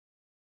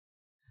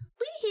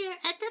We here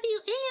at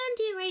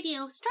WAND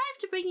Radio strive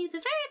to bring you the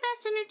very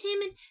best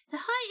entertainment the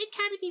High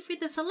Academy for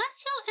the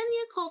Celestial and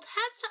the Occult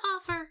has to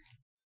offer.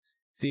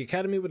 The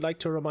Academy would like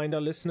to remind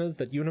our listeners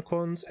that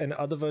unicorns and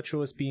other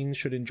virtuous beings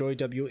should enjoy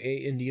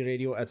WAND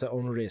Radio at their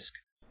own risk.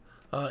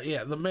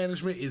 The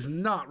management is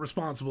not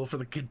responsible for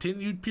the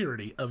continued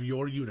purity of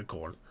your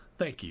unicorn.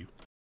 Thank you.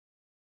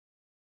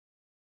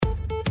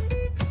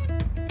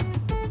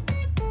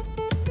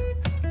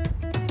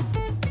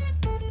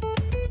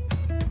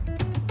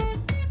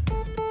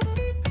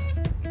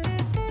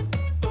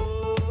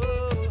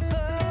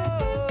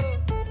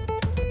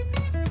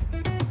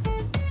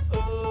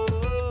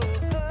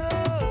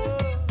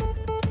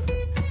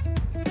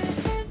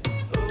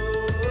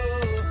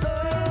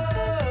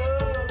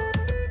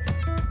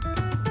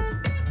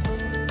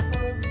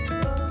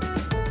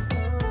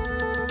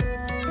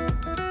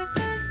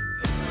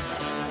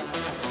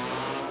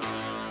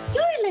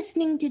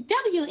 Listening to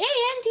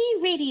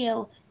WAND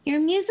Radio, your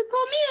musical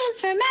muse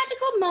for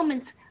magical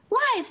moments,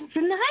 live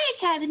from the High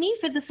Academy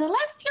for the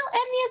Celestial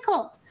and the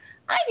Occult.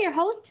 I'm your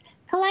host,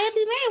 Calliope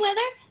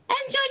Merriweather,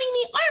 and joining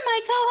me are my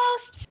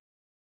co-hosts.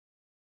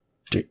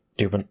 Do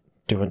you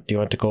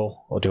want to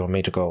go, or do you want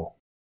me to go?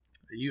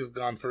 You have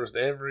gone first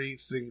every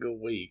single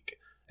week,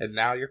 and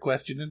now you're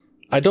questioning?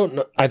 I don't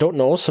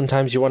know.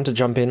 Sometimes you want to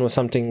jump in with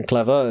something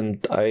clever,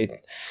 and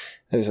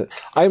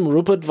I'm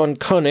Rupert von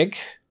Koenig.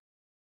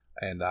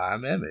 And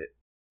I'm Emmett.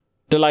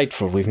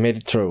 Delightful, we've made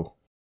it through.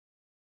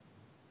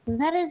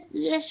 That is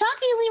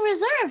shockingly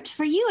reserved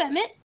for you,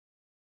 Emmett.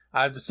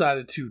 I've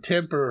decided to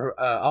temper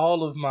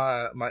all of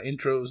my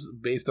intros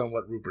based on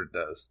what Rupert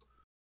does.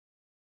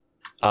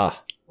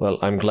 Ah, well,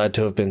 I'm glad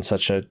to have been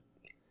such a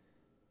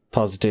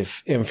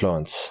positive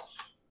influence.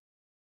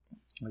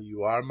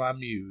 You are my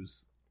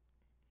muse.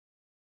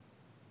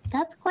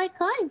 That's quite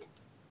kind.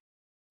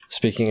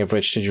 Speaking of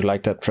which, did you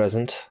like that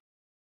present?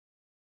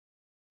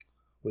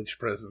 Which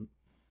present?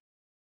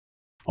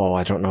 Oh,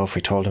 I don't know if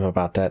we told him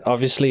about that.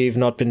 Obviously, you've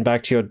not been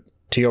back to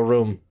your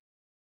room.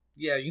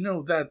 Yeah, you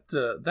know,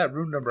 that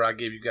room number I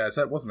gave you guys,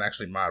 that wasn't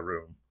actually my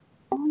room.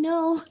 Oh,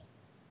 no.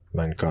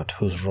 My God,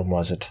 whose room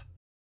was it?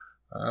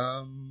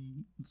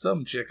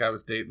 Some chick I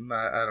was dating,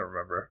 I don't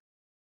remember.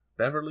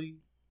 Beverly?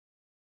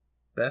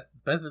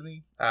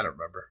 Bethany? I don't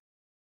remember.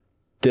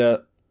 There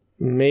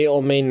may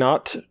or may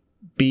not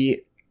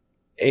be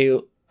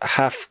a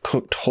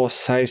half-cooked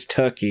horse-sized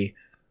turkey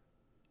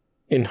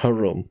in her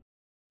room.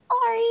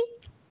 Sorry.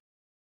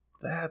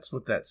 That's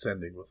what that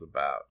sending was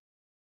about.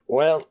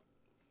 Well,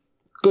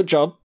 good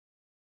job.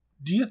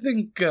 Do you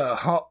think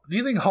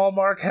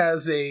Hallmark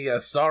has a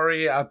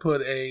sorry I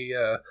put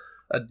a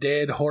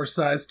dead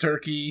horse-sized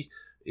turkey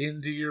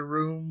into your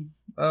room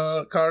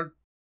card?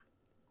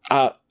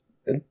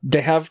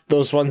 They have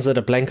those ones that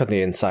are blank on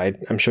the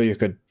inside. I'm sure you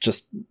could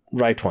just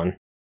write one.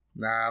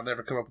 Nah, I'll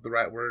never come up with the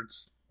right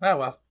words. Oh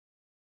well.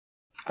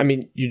 I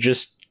mean, you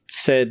just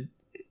said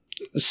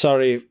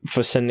sorry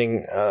for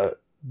sending a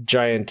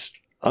giant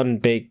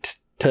unbaked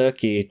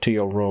turkey to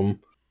your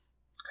room.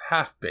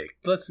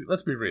 Half-baked.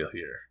 Let's be real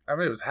here. I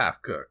mean, it was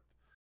half-cooked.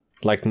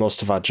 Like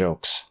most of our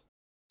jokes.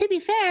 To be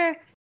fair,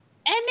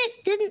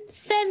 Emmett didn't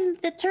send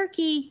the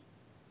turkey.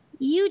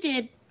 You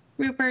did,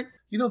 Rupert.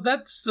 You know,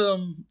 that's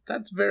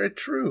very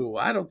true.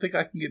 I don't think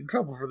I can get in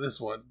trouble for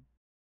this one.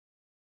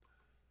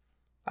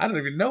 I don't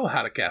even know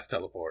how to cast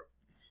teleport.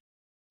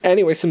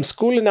 Anyway, some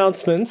school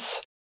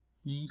announcements.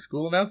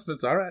 School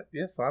announcements, alright.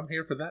 Yes, I'm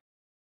here for that.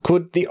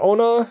 Could the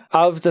owner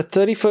of the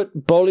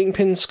 30-foot bowling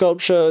pin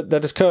sculpture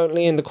that is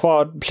currently in the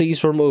quad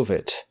please remove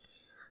it?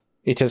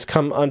 It has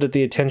come under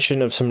the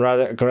attention of some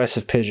rather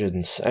aggressive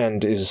pigeons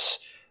and is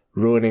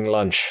ruining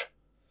lunch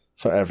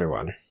for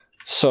everyone.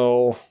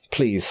 So,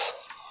 please.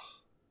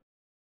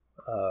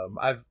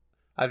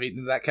 I've eaten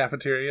in that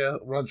cafeteria.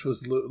 Lunch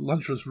was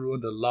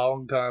ruined a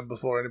long time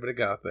before anybody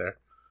got there.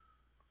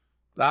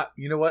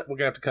 You know what? We're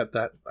gonna have to cut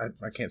that.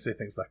 I can't say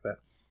things like that.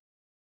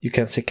 You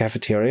can't say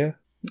cafeteria?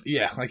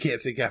 Yeah, I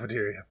can't say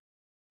cafeteria.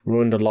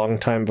 Ruined a long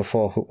time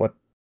before what?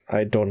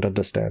 I don't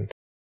understand.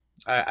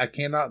 I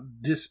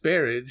cannot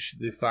disparage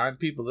the fine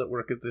people that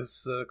work at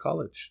this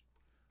college.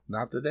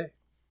 Not today.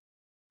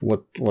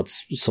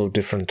 What's so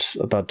different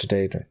about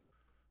today then?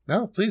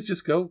 No, please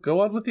just go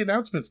on with the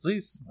announcements,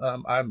 please.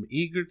 I'm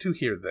eager to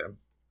hear them.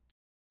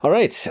 All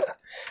right.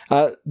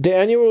 The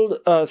annual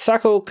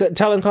THACO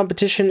talent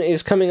competition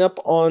is coming up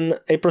on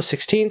April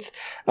 16th.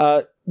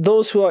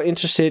 Those who are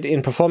interested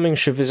in performing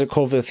should visit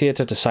Colville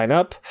Theatre to sign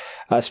up.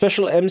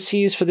 Special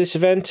MCs for this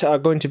event are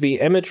going to be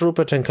Emmett,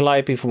 Rupert, and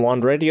Calliope from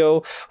WAND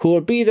Radio, who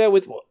will be there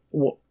with...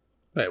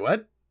 Wait,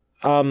 what?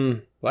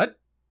 What?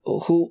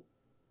 Who...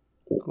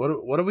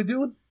 What are we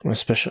doing?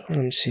 Special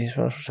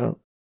MCs...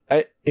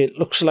 It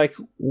looks like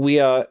we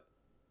are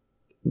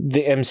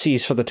the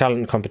MCs for the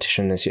talent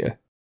competition this year.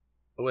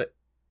 Wait.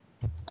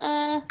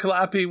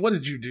 Calliope, what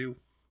did you do?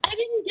 I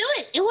didn't do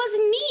it. It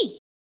wasn't me.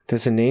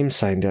 There's a name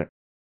signed up.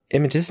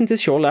 Emmett, isn't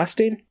this your last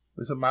name?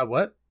 Is it my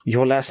what?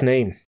 Your last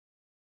name.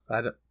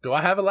 Do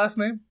I have a last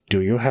name?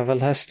 Do you have a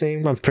last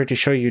name? I'm pretty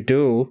sure you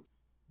do.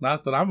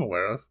 Not that I'm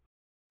aware of.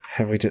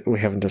 We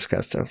haven't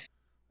discussed him.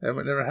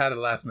 Emmett never had a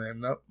last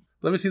name. Nope.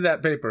 Let me see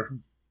that paper.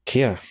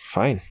 Yeah,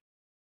 fine.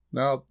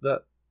 No,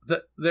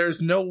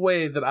 there's no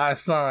way that I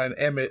sign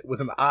Emmett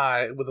with an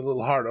I with a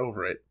little heart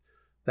over it.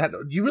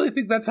 You really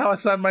think that's how I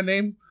sign my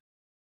name?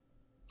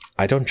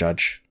 I don't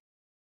judge.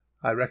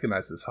 I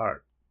recognize this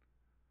heart.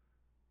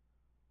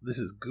 This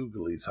is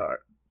Googly's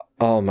heart.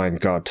 Oh my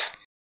god.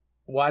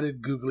 Why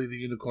did Googly the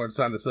Unicorn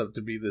sign us up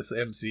to be this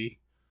MC?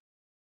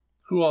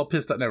 Who all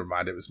pissed off? Never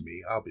mind, it was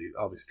me. I'll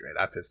be straight.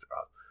 I pissed her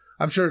off.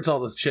 I'm sure it's all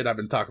the shit I've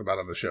been talking about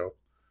on the show.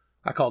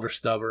 I called her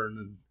stubborn,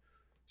 and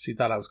she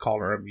thought I was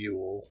calling her a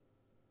mule.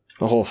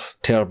 Oh,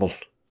 terrible.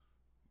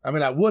 I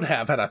mean, I would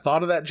have had I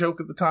thought of that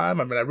joke at the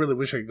time. I mean, I really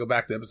wish I could go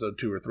back to episode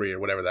 2 or 3 or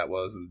whatever that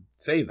was and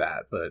say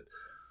that, but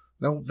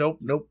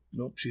nope.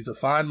 She's a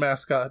fine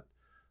mascot,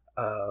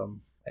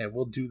 and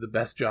we'll do the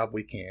best job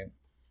we can.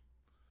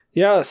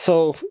 Yeah,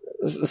 so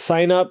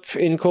sign up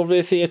in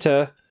Colville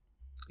Theatre.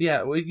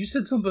 Yeah, well, you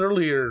said something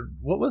earlier.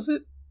 What was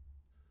it?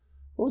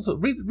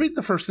 Read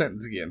the first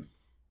sentence again.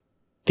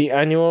 The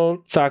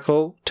annual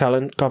THACO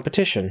talent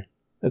competition.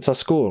 It's a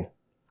school.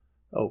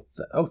 Oh,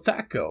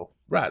 THACO.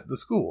 Right, the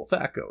school.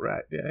 THACO,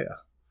 right. Yeah.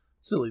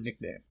 Silly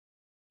nickname.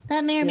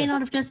 That may or may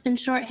not have just been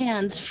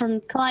shorthand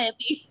from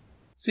Calliope.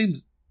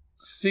 Seems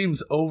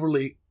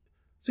overly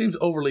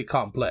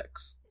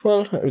complex.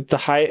 Well, the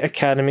High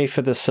Academy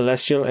for the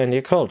Celestial and the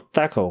Occult.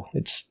 THACO.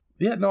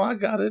 Yeah, no, I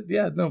got it.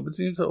 Yeah, no, it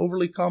seems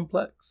overly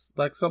complex.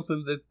 Like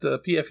something that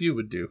PFU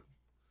would do.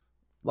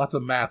 Lots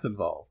of math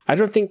involved. I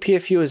don't think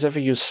PFU has ever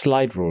used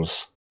slide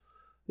rules.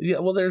 Yeah,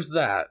 well, there's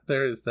that.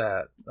 There is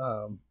that.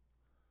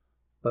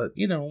 But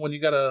when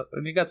you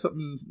got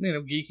something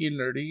geeky and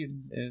nerdy,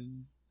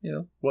 and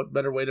what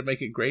better way to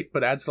make it great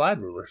but add slide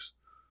rulers?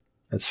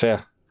 That's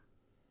fair.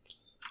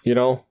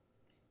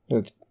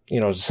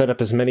 Set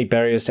up as many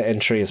barriers to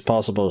entry as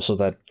possible so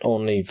that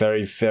only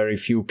very, very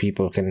few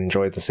people can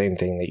enjoy the same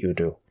thing that you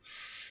do.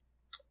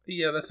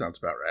 Yeah, that sounds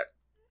about right.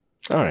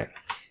 All right.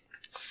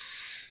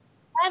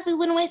 Glad we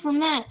went away from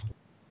that.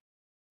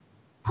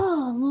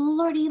 Oh,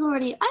 lordy.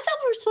 I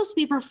thought we were supposed to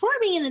be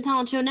performing in the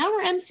talent show. Now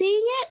we're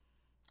emceeing it?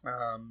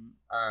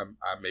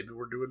 Maybe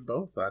we're doing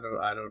both. I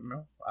don't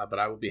know. But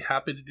I will be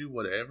happy to do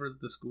whatever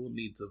the school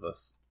needs of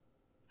us.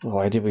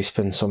 Why did we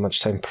spend so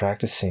much time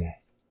practicing?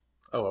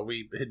 Oh,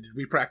 did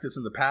we practice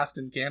in the past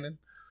in canon?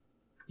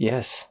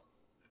 Yes.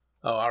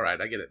 Oh, all right.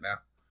 I get it now.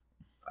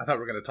 I thought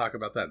we were going to talk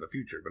about that in the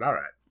future, but all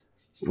right.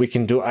 We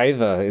can do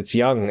either. It's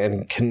young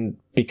and can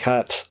be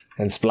cut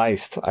and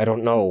spliced. I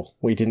don't know.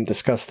 We didn't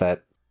discuss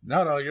that.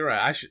 No, you're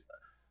right.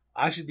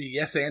 I should be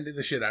yes-anding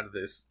the shit out of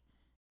this.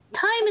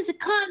 Time is a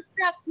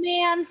construct,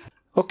 man.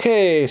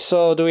 Okay,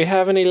 so do we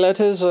have any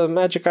letters or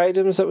magic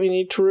items that we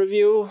need to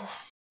review?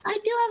 I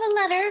do have a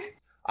letter.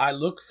 I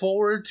look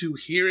forward to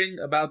hearing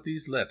about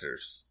these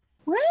letters.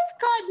 What has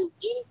gotten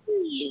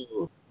into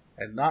you?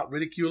 And not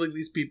ridiculing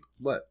these people.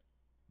 What?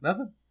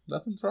 Nothing?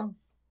 Nothing's wrong?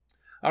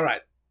 All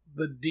right.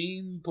 The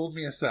dean pulled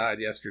me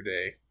aside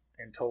yesterday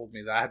and told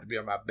me that I had to be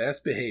on my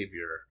best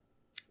behavior.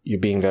 You're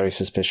being very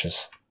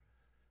suspicious.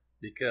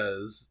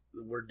 Because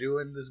we're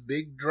doing this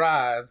big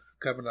drive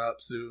coming up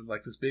soon,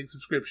 like this big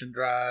subscription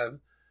drive,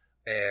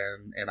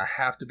 and I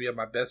have to be on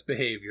my best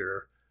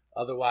behavior.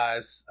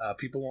 Otherwise,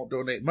 people won't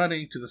donate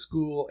money to the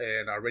school,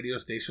 and our radio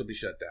station will be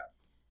shut down.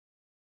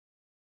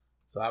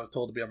 So I was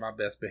told to be on my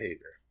best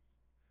behavior.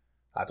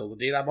 I told the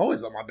dean I'm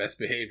always on my best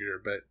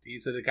behavior, but he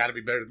said it got to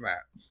be better than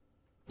that.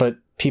 But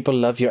people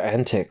love your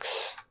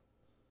antics.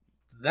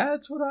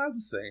 That's what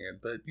I'm saying,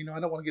 but I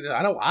don't want to get it.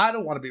 I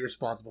don't want to be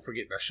responsible for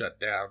getting us shut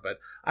down, but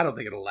I don't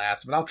think it'll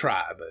last. But I'll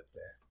try. But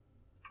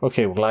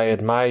okay, well, I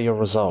admire your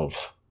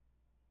resolve.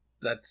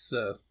 That's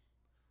the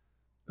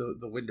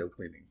window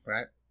cleaning,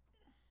 right?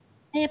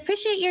 I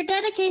appreciate your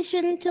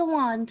dedication to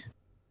Wand.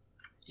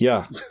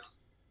 Yeah.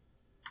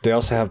 They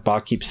also have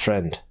Barkeep's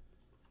friend.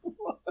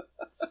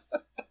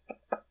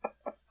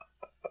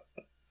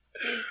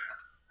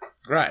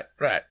 Right.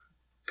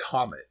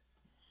 Comet.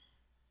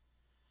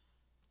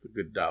 It's a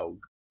good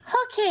dog.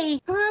 Okay,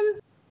 I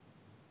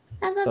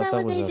thought that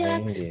was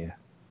Ajax.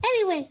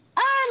 Anyway,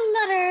 our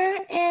letter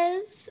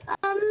is,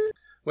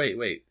 Wait,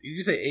 did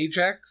you say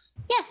Ajax?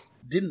 Yes.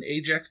 Didn't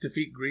Ajax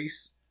defeat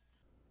Greece?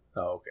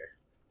 Oh, okay.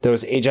 There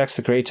was Ajax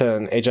the Greater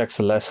and Ajax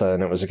the Lesser,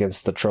 and it was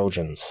against the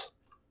Trojans.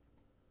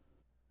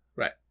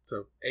 Right,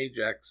 so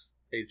Ajax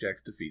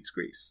defeats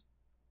Greece.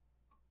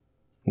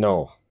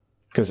 No,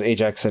 because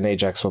Ajax and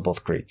Ajax were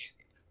both Greek.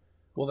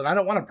 Well, then I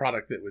don't want a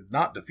product that would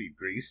not defeat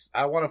Greece.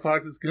 I want a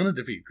product that's going to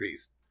defeat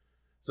Greece.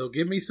 So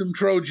give me some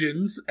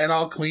Trojans, and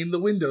I'll clean the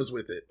windows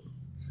with it.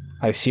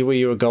 I see where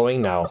you were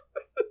going now.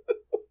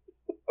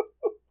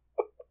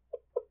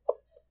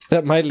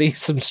 That might leave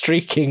some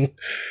streaking.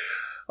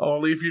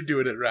 Only if you're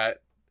doing it right.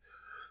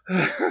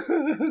 Anyway,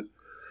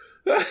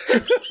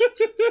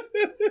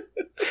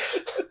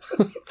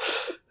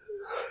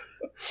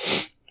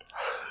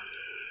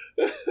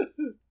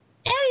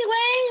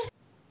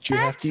 do you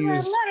have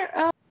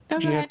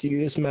to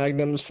use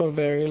magnums for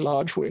very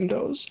large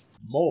windows?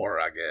 More,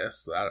 I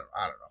guess. I don't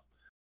know.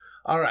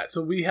 All right,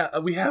 so we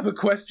have a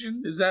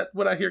question. Is that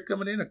what I hear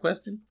coming in? A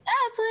question?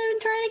 That's what I'm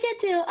trying to get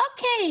to.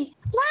 Okay,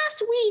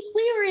 last week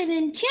we were in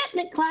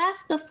enchantment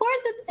class before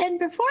the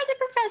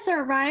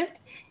professor arrived,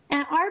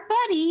 and our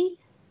buddy,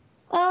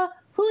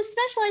 who's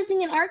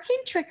specializing in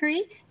arcane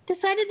trickery,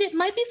 decided it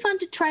might be fun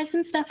to try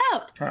some stuff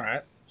out. All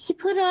right. He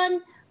put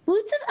on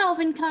boots of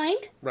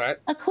elvenkind, Right.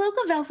 a cloak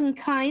of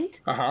elvenkind,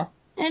 Uh-huh.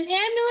 an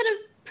amulet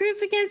of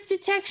proof against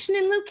detection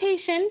and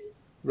location,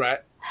 Right.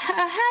 a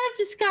hat of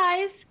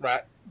disguise,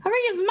 Right. a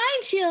ring of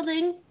mind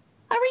shielding,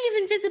 a ring of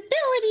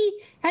invisibility,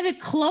 and a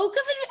cloak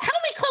of... How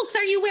many cloaks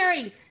are you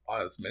wearing?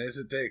 Oh, as many as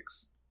it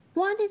takes.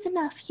 One is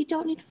enough. You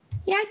don't need...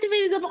 He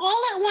activated them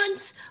all at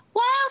once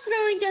while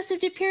throwing dust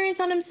of appearance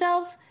on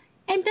himself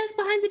and ducked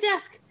behind the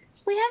desk.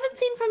 We haven't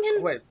seen from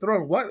him... Wait,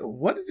 throwing what?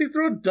 What is he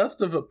throwing?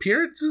 Dust of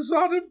appearances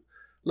on him?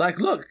 Like,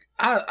 look,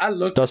 I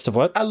look... Dust of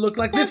what? I look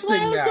like That's this why I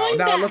thing was now. going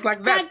Now I back. look like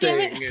God that damn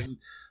thing. it. And,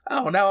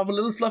 oh, now I'm a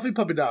little fluffy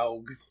puppy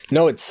dog.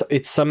 No,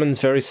 it summons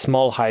very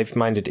small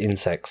hive-minded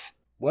insects.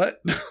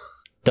 What?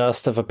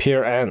 Dust of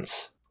appear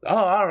ants. Oh,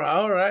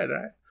 all right.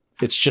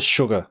 It's just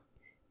sugar.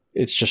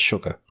 It's just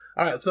sugar.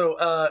 All right, so,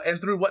 and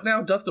through what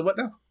now? Dust of what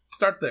now?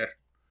 Start there.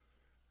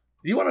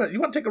 You wanna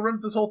take a run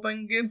at this whole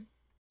thing again?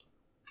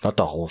 Not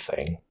the whole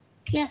thing.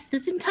 Yes,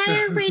 this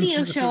entire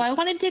radio show. I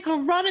want to take a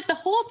run at the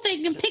whole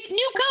thing and pick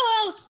new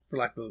co-hosts. For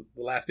like the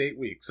last 8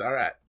 weeks. All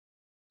right.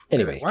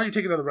 Anyway, Why don't you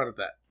take another run at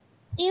that?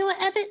 You know what,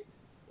 Ebbet?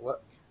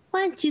 What?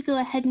 Why don't you go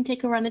ahead and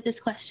take a run at this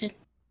question?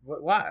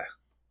 Why?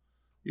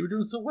 You were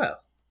doing so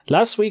well.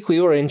 last week we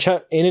were in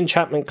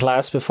enchantment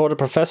class before the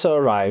professor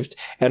arrived,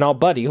 and our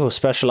buddy, who's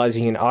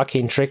specializing in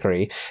arcane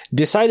trickery,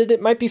 decided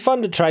it might be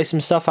fun to try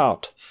some stuff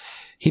out.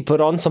 He put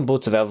on some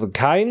boots of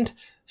elvenkind,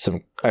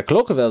 a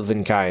cloak of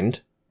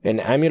elvenkind, an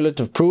amulet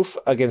of proof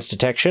against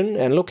detection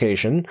and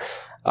location,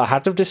 a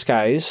hat of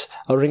disguise,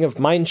 a ring of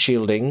mind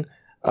shielding,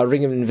 a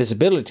ring of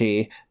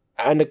invisibility,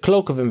 and a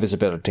cloak of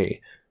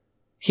invisibility.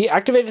 He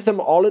activated them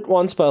all at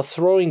once while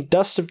throwing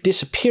dust of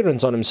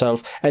disappearance on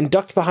himself and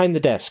ducked behind the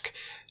desk.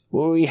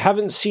 We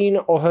haven't seen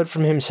or heard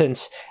from him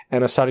since,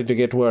 and are starting to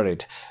get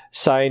worried.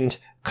 Signed,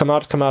 come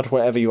out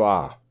wherever you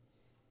are.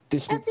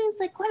 That seems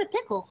like quite a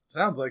pickle.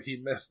 Sounds like he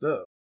messed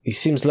up. He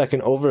seems like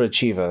an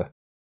overachiever.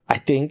 I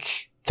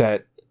think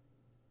that...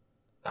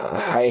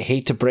 I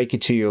hate to break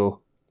it to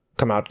you.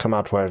 Come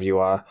out wherever you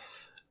are.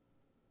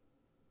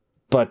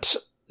 But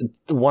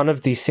one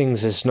of these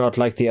things is not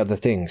like the other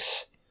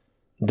things.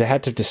 The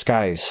hat of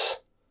disguise.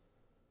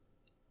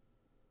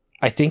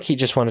 I think he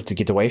just wanted to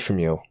get away from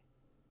you.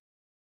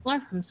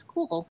 Learn from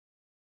school.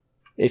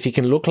 If he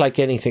can look like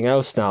anything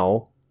else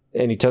now,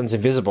 and he turns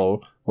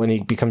invisible, when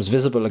he becomes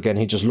visible again,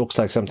 he just looks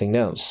like something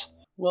else.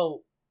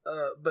 Well,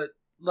 but,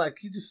 like,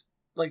 he just,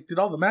 like, did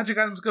all the magic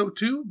items go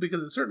too?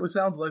 Because it certainly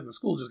sounds like the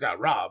school just got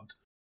robbed.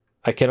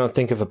 I cannot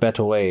think of a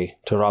better way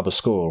to rob a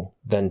school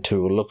than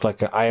to look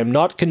like I am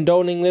not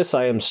condoning this,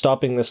 I am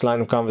stopping this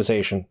line of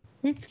conversation.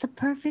 It's the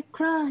perfect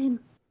crime.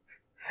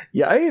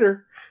 You ate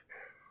her.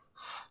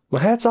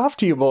 My hat's off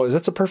to you, boys.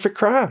 That's a perfect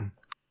crime.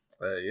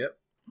 Yep.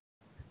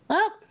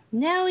 Well,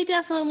 now we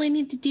definitely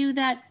need to do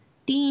that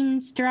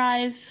Dean's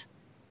Drive,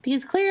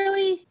 because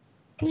clearly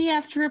we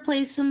have to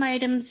replace some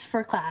items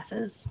for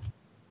classes.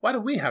 Why do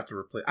we have to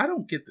replace? I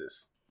don't get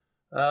this.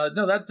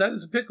 No, that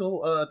is a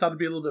pickle. I thought it'd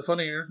be a little bit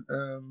funnier.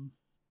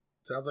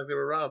 Sounds like they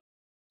were robbed.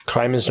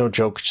 Crime is no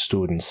joke,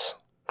 students.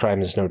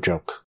 Crime is no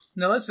joke.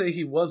 Now, let's say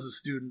he was a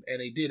student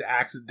and he did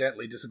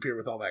accidentally disappear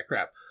with all that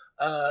crap.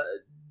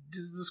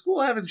 Does the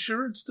school have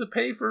insurance to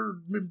pay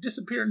for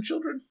disappearing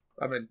children?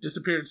 I mean,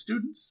 disappearing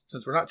students,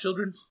 since we're not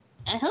children.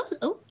 I hope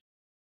so.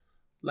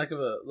 Like if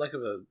a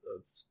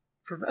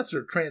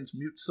professor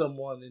transmutes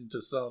someone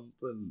into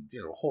something,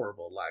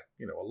 horrible, like,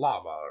 a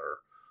llama or,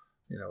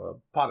 a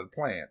potted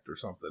plant or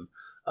something.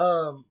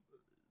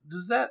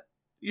 Does the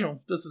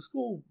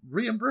school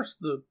reimburse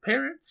the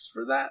parents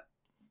for that?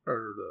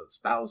 Or the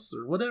spouse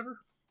or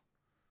whatever?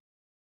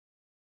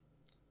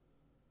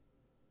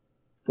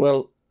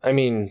 Well, I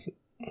mean,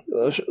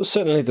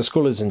 certainly the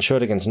school is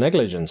insured against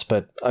negligence,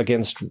 but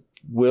against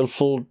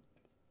willfully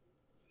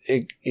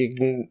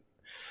ignoring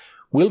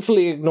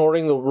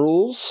the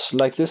rules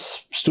like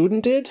this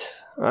student did?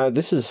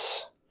 This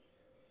is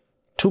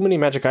too many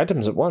magic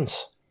items at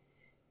once.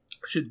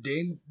 Should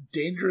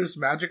dangerous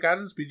magic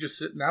items be just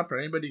sitting out for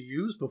anybody to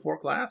use before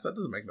class? That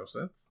doesn't make no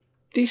sense.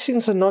 These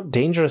things are not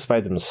dangerous by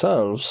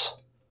themselves.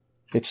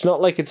 It's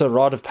not like it's a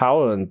rod of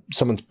power and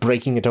someone's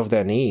breaking it over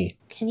their knee.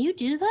 Can you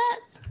do that?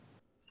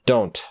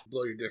 Don't.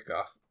 Blow your dick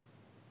off.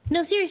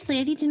 No, seriously,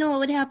 I need to know what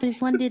would happen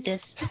if one did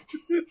this.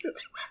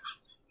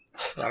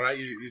 All right,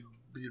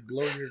 you'd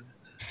blow your...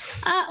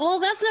 Well,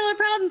 that's not a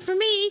problem for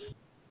me.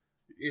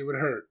 It would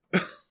hurt.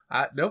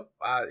 Nope.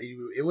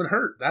 It would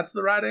hurt. That's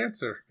the right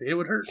answer. It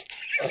would hurt.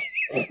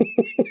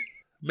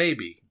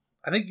 Maybe.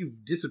 I think you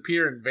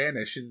disappear and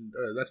vanish, and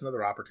that's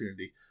another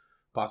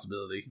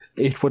possibility.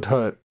 It would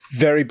hurt.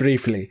 Very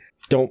briefly.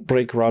 Don't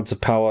break rods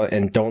of power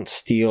and don't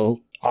steal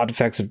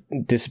artifacts of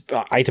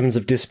items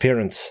of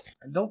disappearance.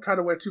 And don't try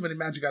to wear too many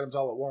magic items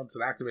all at once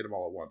and activate them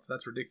all at once.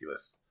 That's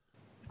ridiculous.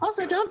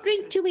 Also, don't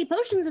drink too many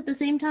potions at the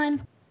same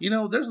time. You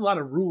know, there's a lot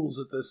of rules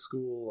at this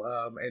school,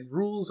 and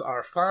rules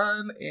are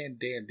fun and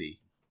dandy.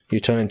 You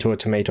turn into a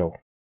tomato.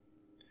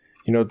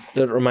 You know,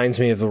 that reminds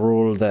me of the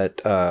rule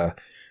that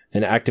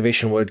an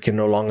activation word can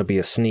no longer be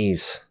a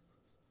sneeze.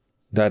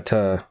 That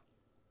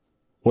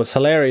was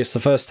hilarious the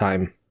first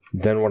time.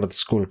 Then one of the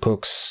school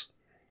cooks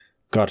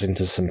got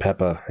into some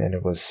pepper, and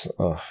it was,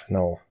 oh,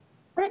 no.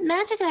 What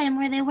magic item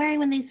were they wearing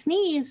when they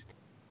sneezed?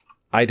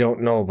 I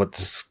don't know, but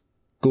the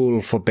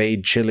school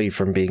forbade chili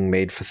from being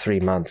made for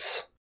 3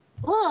 months.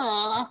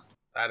 Oh.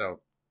 I don't,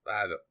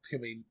 I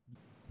mean...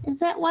 Is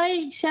that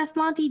why Chef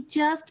Monty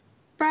just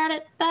brought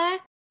it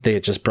back? They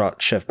had just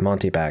brought Chef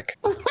Monty back.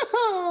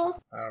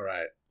 All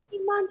right.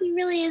 Monty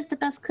really is the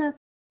best cook.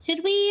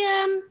 Should we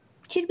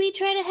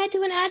try to head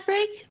to an ad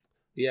break?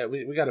 Yeah,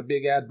 we got a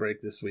big ad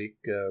break this week.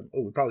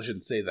 We probably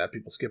shouldn't say that.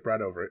 People skip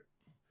right over it.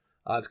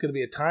 It's going to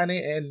be a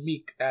tiny and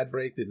meek ad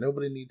break that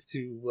nobody needs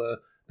to...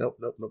 Nope,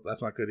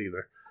 that's not good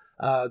either.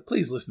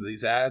 Please listen to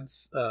these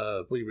ads.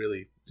 We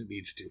really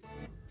need you to.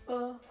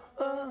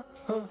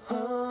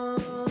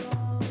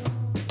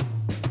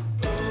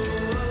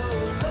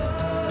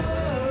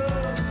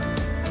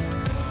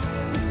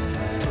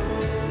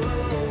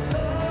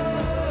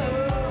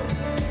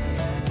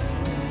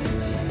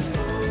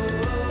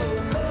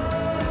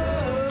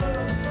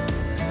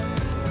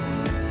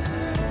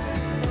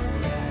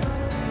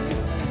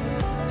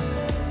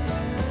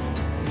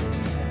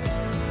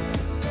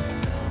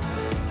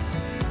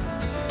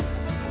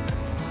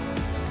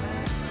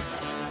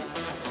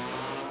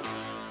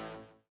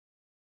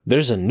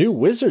 There's a new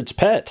wizard's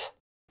pet.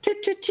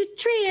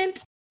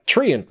 Treant.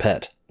 Treant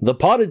Pet, the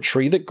potted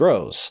tree that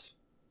grows.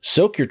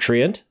 Soak your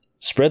treant,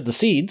 spread the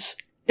seeds,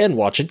 and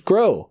watch it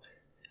grow.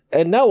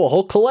 And now a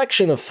whole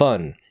collection of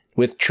fun,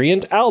 with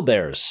treant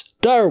owlbears,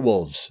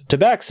 direwolves,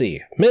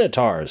 tabaxi,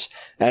 minotaurs,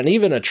 and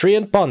even a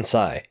treant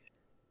bonsai.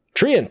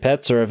 Treant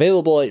Pets are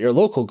available at your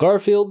local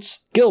Garfields,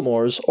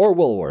 Gilmores, or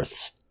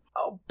Woolworths.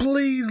 Oh,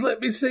 please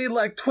let me say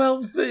like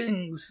 12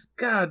 things.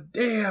 God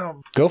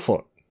damn. Go for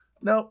it.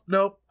 Nope.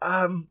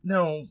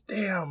 No,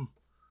 damn.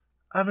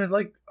 I mean,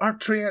 like,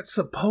 aren't treants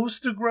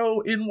supposed to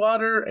grow in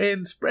water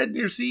and spread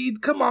your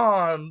seed? Come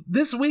on.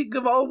 This week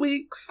of all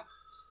weeks?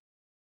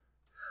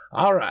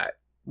 All right.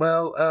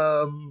 Well,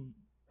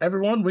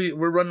 everyone,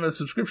 we're running a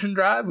subscription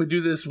drive. We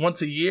do this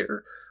once a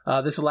year.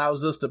 This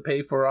allows us to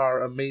pay for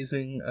our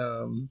amazing,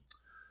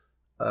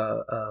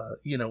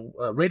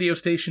 radio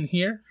station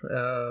here.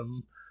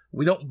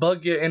 We don't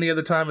bug you any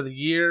other time of the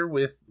year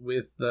with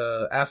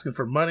asking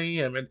for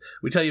money. I mean,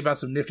 we tell you about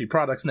some nifty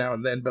products now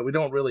and then, but we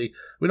don't really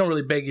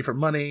beg you for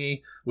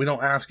money. We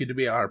don't ask you to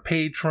be our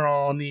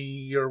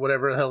patron-y or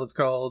whatever the hell it's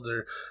called,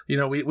 or we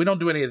don't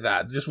do any of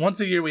that. Just once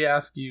a year, we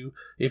ask you,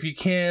 if you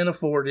can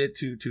afford it,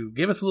 to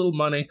give us a little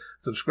money,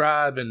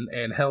 subscribe,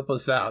 and help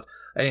us out.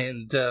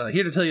 And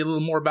here to tell you a little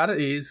more about it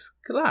is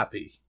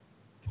Calliope.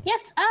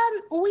 Yes,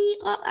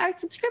 our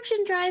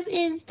subscription drive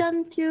is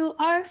done through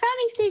our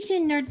founding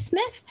station,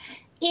 Nerdsmith,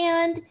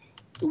 and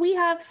we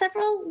have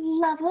several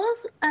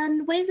levels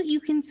and ways that you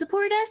can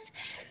support us,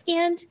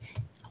 and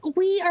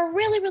we are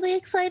really, really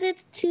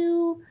excited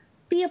to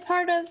be a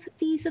part of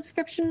the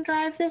subscription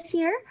drive this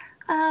year.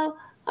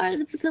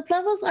 The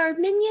levels are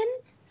Minion,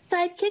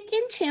 Sidekick,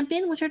 and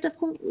Champion, which are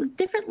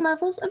different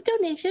levels of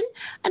donation,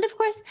 and of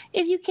course,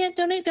 if you can't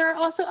donate, there are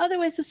also other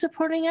ways of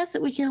supporting us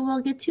that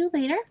we'll get to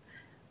later.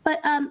 But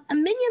a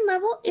Minion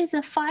level is a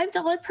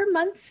 $5 per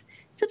month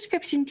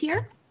subscription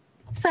tier.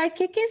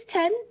 Sidekick is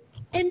 $10,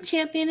 and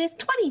Champion is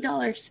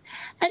 $20.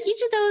 And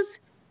each of those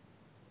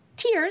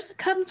tiers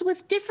comes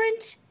with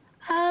different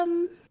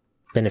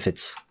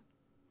benefits.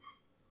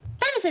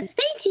 Benefits.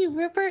 Thank you,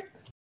 Rupert.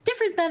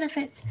 Different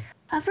benefits.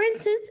 For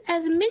instance,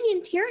 as a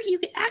Minion tier, you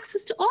get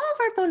access to all of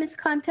our bonus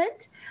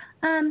content,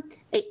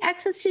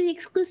 access to the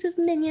exclusive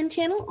Minion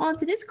channel on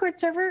the Discord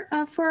server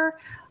for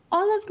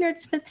all of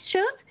Nerdsmith's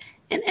shows,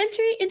 and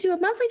entry into a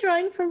monthly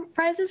drawing for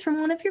prizes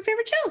from one of your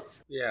favorite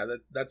shows. Yeah,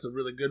 that's a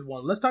really good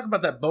one. Let's talk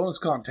about that bonus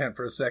content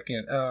for a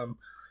second.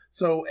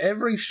 So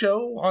every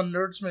show on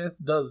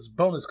Nerdsmith does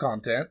bonus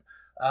content,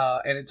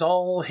 and it's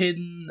all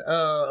hidden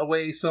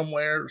away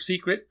somewhere,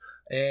 secret,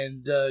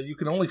 and you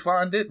can only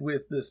find it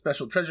with the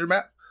special treasure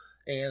map,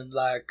 and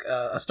like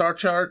a star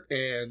chart,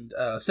 and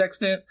a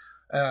sextant,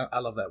 I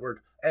love that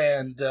word,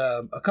 and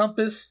a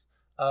compass,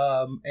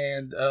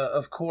 and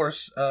of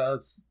course,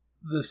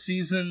 the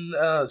season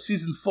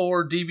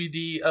 4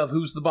 DVD of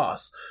Who's the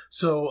Boss.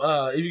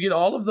 So if you get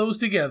all of those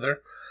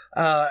together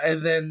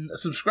and then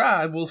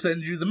subscribe, we'll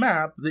send you the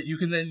map that you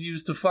can then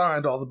use to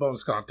find all the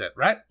bonus content,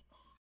 right?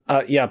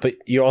 Yeah, but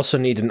you also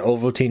need an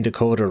Ovaltine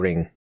decoder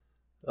ring.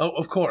 Oh,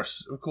 of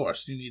course,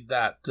 you need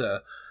that.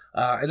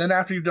 And then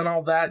after you've done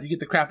all that, you get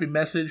the crappy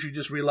message. You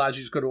just realize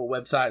you just go to a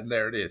website and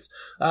there it is.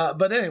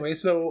 But anyway,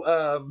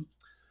 so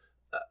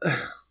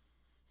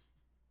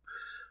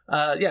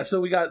So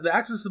we got the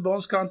access to the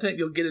bonus content.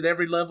 You'll get at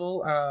every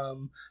level.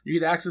 You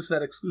get access to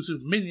that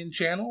exclusive Minion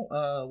channel,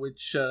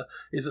 which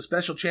is a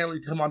special channel.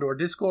 You can come onto our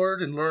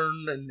Discord and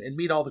learn and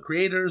meet all the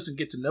creators and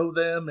get to know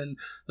them, and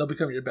they'll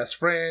become your best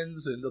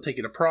friends, and they'll take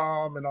you to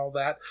prom and all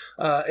that.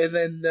 And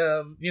then,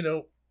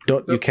 You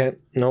can't?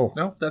 No.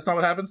 No, that's not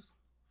what happens?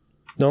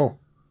 No.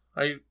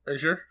 Are you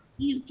sure?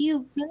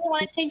 You really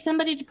want to take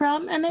somebody to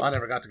prom, Emmett? I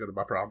never got to go to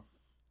my prom.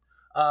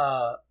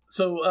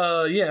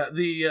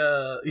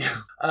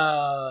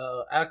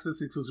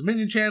 Access exclusive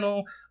Minion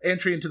channel,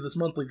 entry into this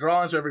monthly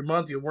drawing. So every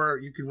month you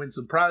can win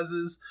some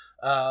prizes.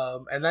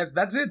 And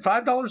that's it,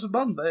 $5 a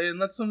month,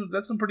 and that's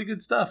some pretty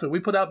good stuff. And we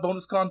put out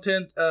bonus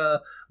content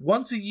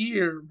once a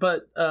year,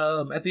 but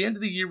at the end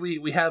of the year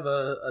we have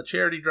a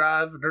charity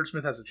drive.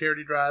 Nerdsmith has a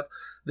charity drive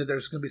that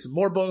there's going to be some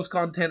more bonus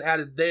content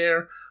added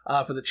there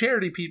for the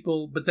charity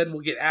people, but then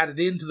we'll get added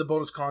into the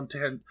bonus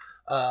content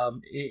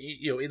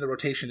in the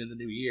rotation in the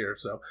new year.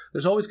 So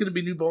there's always going to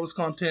be new bonus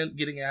content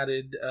getting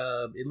added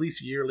at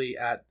least yearly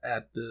at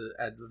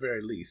the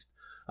very least.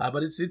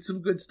 But it's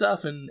some good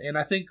stuff, and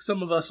I think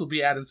some of us will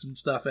be adding some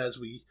stuff as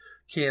we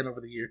can over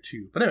the year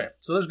too. But anyway,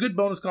 so there's good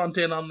bonus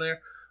content on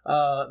there.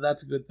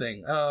 That's a good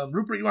thing.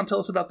 Rupert, you want to tell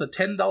us about the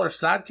 $10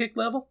 sidekick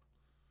level?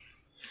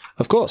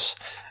 Of course.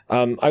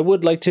 I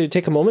would like to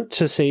take a moment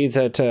to say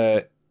that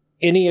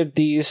any of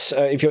these,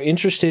 if you're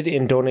interested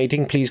in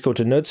donating, please go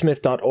to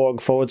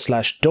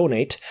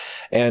nerdsmith.org/donate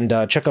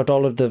and check out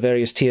all of the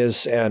various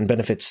tiers and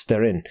benefits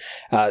therein.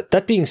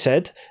 That being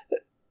said,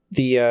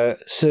 the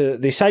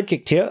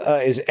Sidekick tier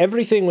is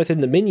everything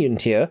within the Minion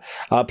tier,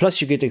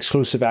 plus you get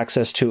exclusive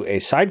access to a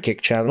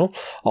Sidekick channel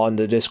on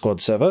the Discord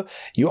server.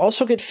 You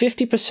also get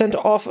 50%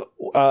 off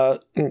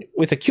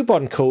with a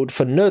coupon code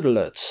for Nerd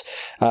Alerts.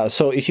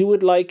 So if you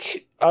would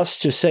like us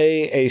to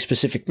say a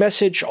specific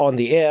message on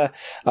the air,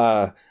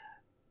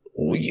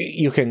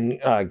 you can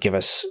give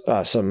us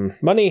some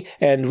money,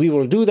 and we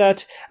will do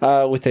that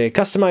with a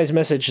customized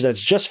message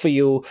that's just for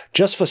you,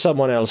 just for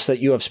someone else that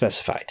you have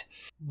specified.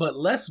 But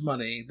less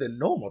money than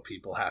normal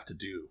people have to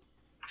do.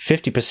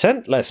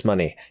 50% less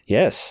money,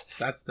 yes.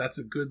 That's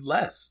a good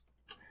less.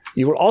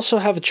 You will also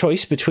have a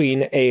choice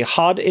between a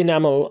hard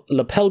enamel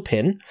lapel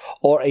pin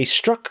or a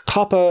struck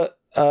copper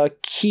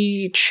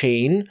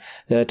keychain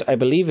that I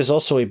believe is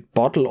also a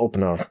bottle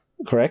opener,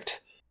 correct?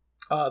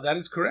 That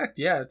is correct.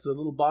 Yeah, it's a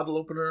little bottle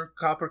opener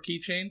copper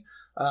keychain,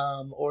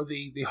 or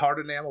the hard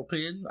enamel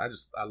pin. I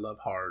love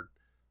hard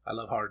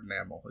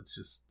enamel.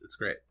 It's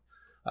great.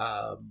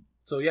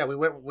 So yeah, we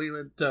went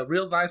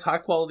real nice, high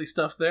quality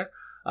stuff there.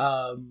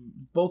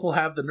 Both will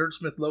have the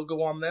Nerdsmith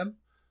logo on them,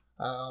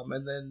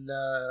 and then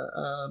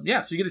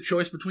so you get a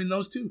choice between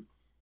those two.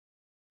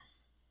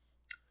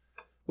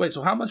 Wait,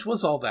 so how much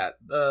was all that?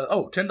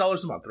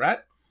 $10 a month,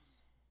 right?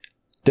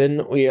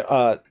 Then we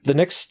the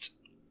next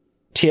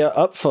tier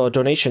up for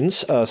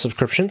donations,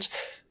 subscriptions.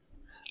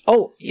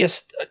 Oh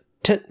yes,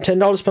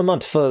 $10 per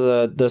month for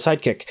the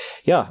Sidekick.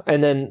 Yeah,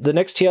 and then the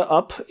next tier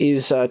up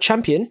is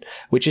Champion,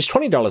 which is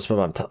 $20 per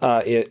month.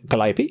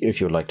 Calliope,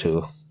 if you would like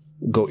to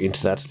go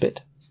into that a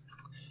bit.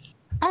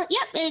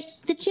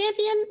 The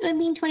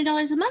Champion,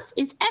 $20 a month,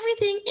 is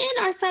everything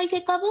in our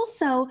Sidekick levels.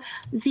 So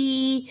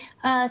the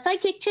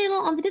Sidekick channel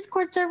on the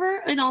Discord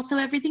server, and also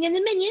everything in the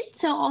Minion.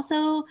 So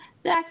also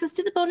the access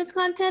to the bonus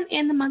content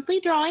and the monthly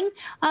drawing.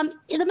 The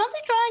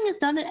monthly drawing is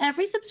done at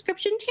every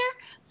subscription tier.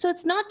 So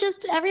it's not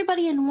just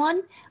everybody in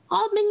one.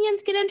 All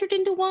Minions get entered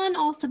into one.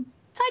 All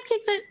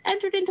Sidekicks get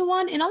entered into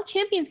one. And all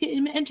Champions get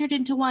entered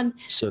into one.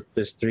 So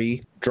there's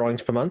 3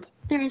 drawings per month?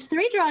 There's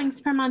 3 drawings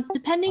per month,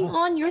 depending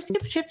on your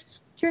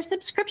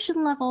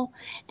subscription level,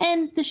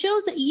 and the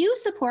shows that you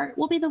support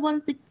will be the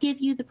ones that give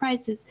you the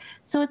prizes.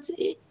 So it's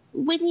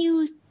when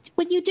you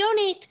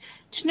donate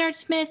to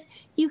Nerdsmith,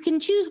 you can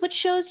choose which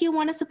shows you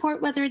want to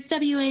support, whether it's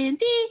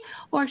WAND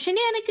or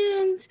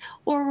Shenanigans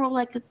or Roll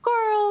Like a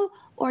Girl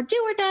or Do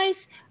or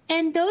Dice,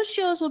 and those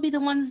shows will be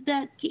the ones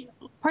that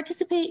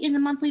participate in the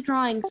monthly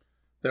drawings.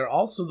 They're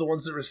also the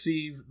ones that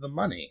receive the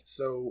money.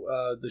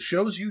 So the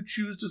shows you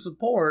choose to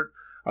support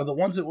are the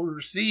ones that will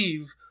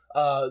receive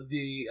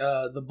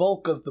the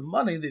bulk of the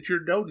money that you're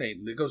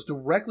donating. It goes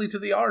directly to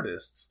the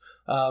artists.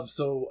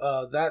 So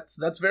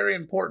that's very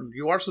important.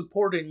 You are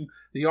supporting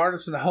the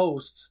artists and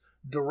hosts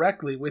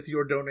directly with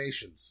your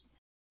donations.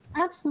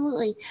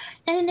 Absolutely.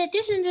 And in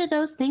addition to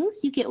those things,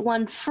 you get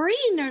 1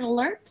 free Nerd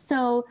Alert,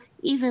 so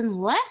even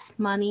less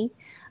money.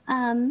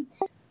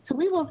 So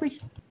we will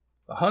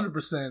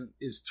 100%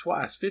 is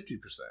twice 50%.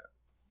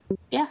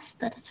 Yes,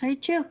 that is very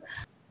true.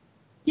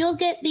 You'll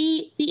get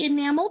the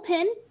enamel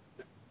pin,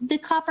 the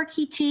copper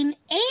keychain,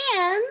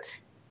 and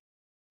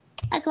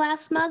a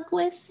glass mug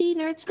with the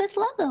Nerdsmith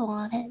logo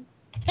on it.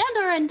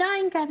 And our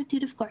undying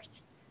gratitude, of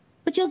course.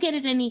 But you'll get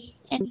it any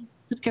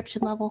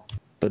subscription level.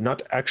 But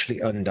not actually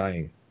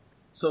undying.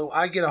 So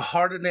I get a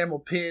hard enamel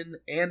pin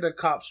and a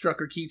Cop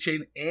Strucker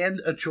keychain and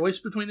a choice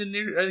between a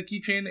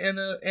keychain and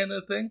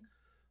a thing?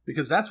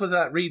 Because that's what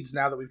that reads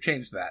now that we've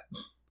changed that.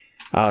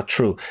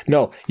 True.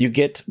 No, you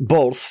get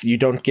both. You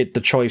don't get the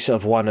choice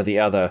of one or the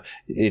other.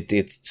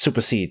 It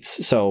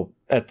supersedes. So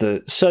at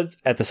the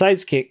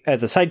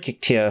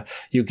sidekick tier,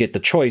 you get the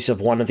choice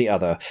of one or the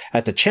other.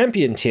 At the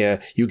champion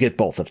tier, you get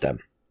both of them.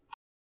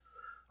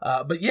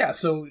 But yeah,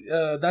 so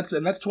that's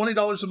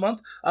 $20 a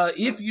month.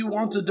 If you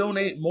want to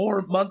donate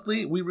more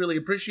monthly, we really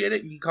appreciate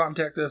it. You can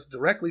contact us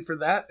directly for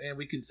that, and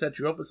we can set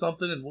you up with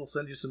something, and we'll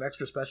send you some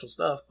extra special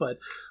stuff. But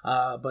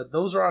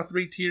those are our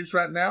 3 tiers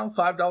right now.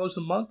 $5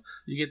 a month,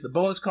 you get the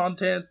bonus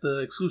content, the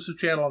exclusive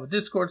channel on the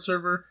Discord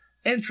server,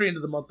 entry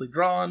into the monthly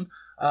drawing.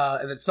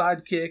 And then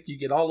Sidekick, you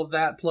get all of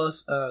that,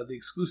 plus the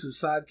exclusive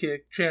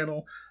Sidekick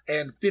channel,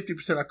 and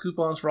 50% off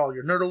coupons for all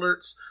your nerd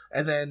alerts,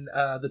 and then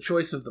the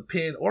choice of the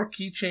pin or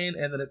keychain,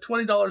 and then at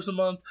 $20 a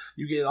month,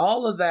 you get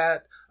all of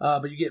that,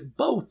 but you get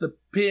both the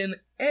pin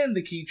and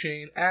the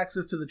keychain,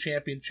 access to the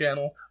champion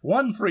channel,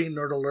 1 free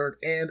nerd alert,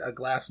 and a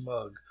glass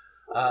mug.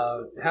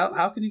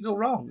 How can you go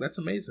wrong? That's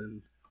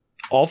amazing.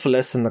 All for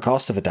less than the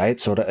cost of a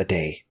diet soda a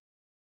day.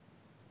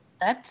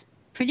 That's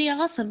pretty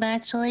awesome,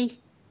 actually.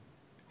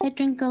 I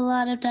drink a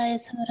lot of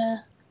diet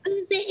soda.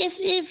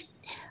 If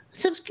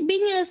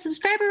being a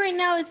subscriber right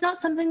now is not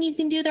something you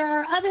can do, there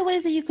are other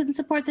ways that you can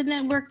support the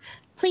network.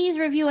 Please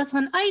review us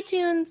on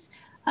iTunes.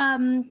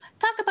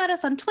 Talk about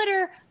us on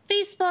Twitter,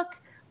 Facebook.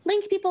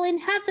 Link people in,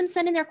 have them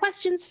send in their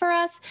questions for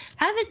us.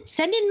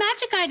 Send in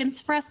magic items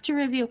for us to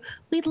review.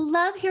 We'd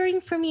love hearing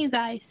from you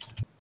guys.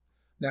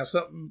 Now,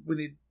 something we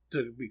need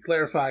to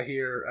clarify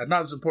here,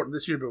 not as important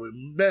this year, but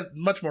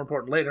much more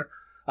important later.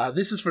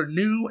 This is for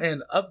new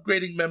and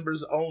upgrading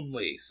members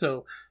only.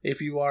 So if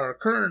you are a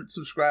current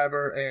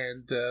subscriber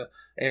and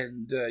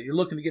you're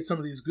looking to get some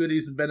of these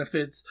goodies and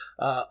benefits,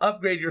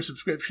 upgrade your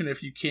subscription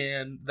if you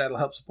can. That'll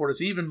help support us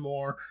even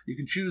more. You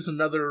can choose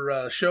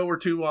another show or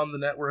two on the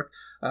network,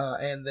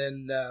 and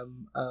then,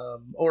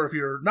 or if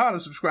you're not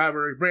a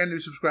subscriber, a brand new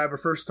subscriber,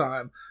 first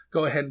time,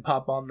 go ahead and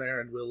pop on there,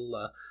 and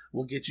we'll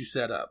get you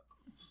set up.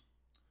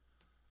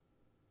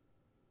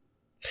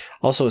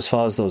 Also, as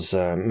far as those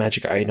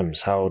magic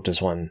items, how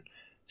does one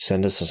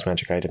send us those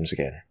magic items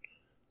again?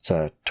 It's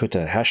a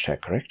Twitter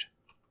hashtag, correct?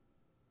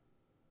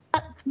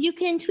 You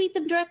can tweet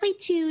them directly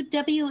to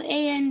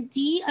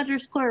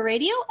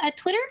WAND_radio at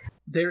Twitter.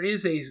 There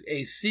is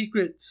a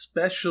secret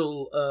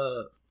special,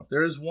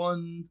 there is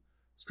one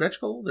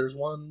stretch goal, there's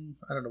one,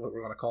 I don't know what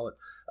we're going to call it,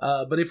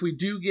 but if we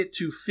do get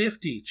to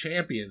 50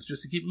 champions,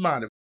 just to keep in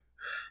mind,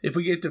 if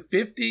we get to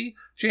 50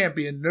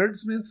 champion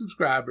Nerdsmith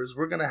subscribers,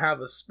 we're going to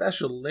have a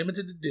special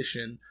limited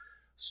edition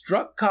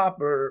Struck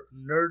Copper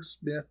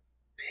Nerdsmith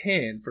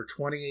pin for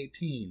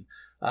 2018.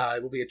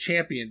 It will be a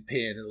champion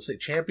pin. It'll say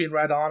champion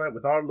right on it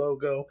with our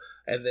logo,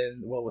 and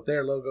then, with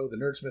their logo, the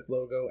Nerdsmith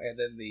logo, and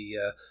then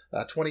the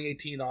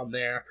 2018 on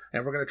there.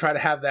 And we're going to try to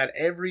have that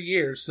every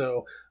year.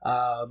 So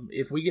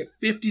if we get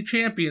 50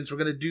 champions, we're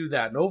going to do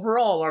that. And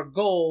overall, our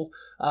goal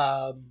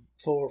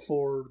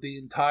for the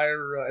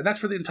entire, and that's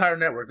for the entire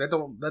network. That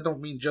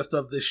don't mean just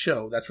of this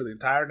show. That's for the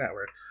entire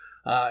network.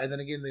 And then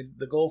again,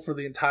 the goal for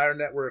the entire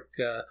network.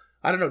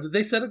 I don't know. Did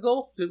they set a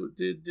goal?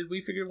 Did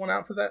we figure one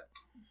out for that?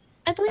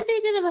 I believe they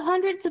did have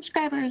 100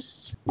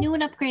 subscribers, new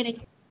and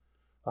upgrading.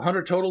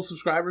 100 total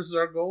subscribers is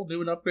our goal,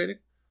 new and upgrading.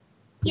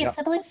 Yes,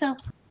 yeah. I believe so.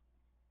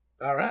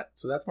 All right,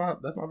 so that's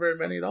not very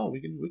many at all. We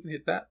can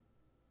hit that.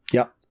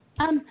 Yep.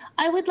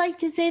 I would like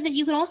to say that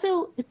you can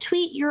also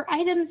tweet your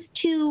items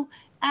to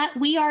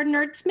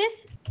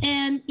 @WeAreNerdsmith,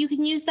 and you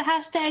can use the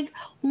hashtag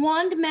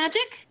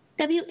WandMagic,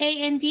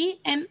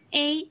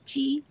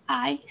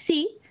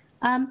 WANDMAGIC,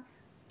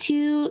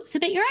 to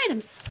submit your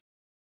items.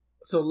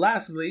 So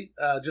lastly,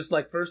 just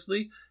like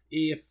firstly,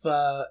 if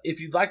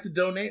you'd like to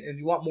donate and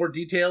you want more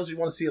details, you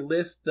want to see a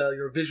list,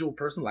 you're a visual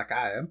person like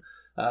I am,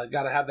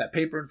 got to have that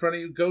paper in front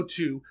of you, go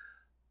to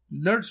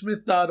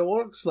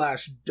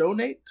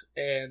nerdsmith.org/donate,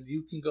 and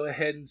you can go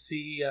ahead and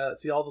see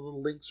all the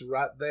little links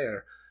right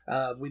there.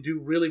 We do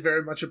really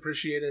very much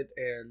appreciate it,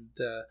 and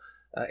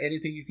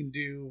anything you can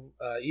do,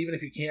 even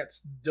if you can't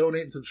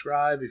donate and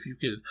subscribe, if you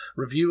could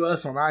review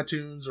us on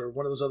iTunes or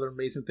one of those other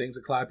amazing things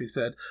that Clappy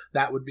said,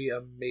 that would be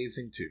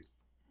amazing too.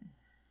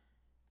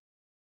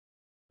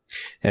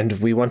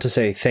 And we want to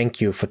say thank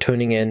you for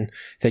tuning in.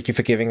 Thank you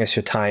for giving us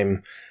your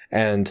time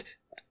and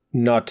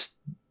not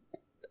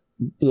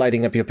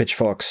lighting up your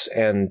pitchforks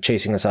and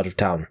chasing us out of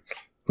town.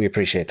 We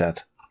appreciate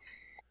that.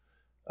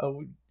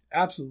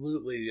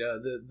 Absolutely.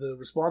 The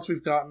response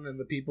we've gotten and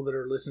the people that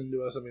are listening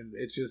to us, I mean,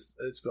 it's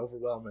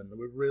overwhelming.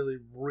 We really,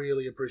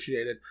 really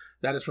appreciate it.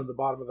 That is from the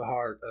bottom of the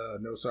heart.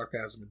 No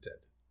sarcasm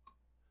intended.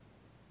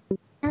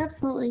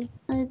 Absolutely.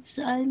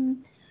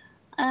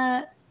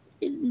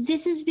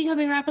 This is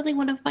becoming rapidly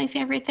one of my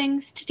favorite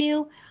things to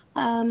do.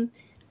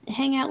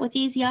 Hang out with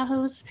these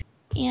yahoos,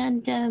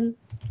 and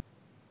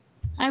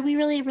we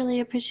really, really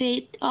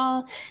appreciate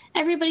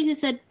everybody who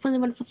said really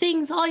wonderful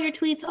things, all your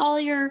tweets, all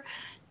your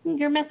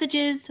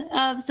messages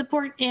of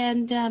support,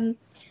 and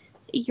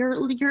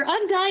your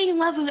undying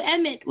love of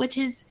Emmett, which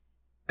is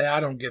I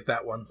don't get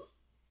that one.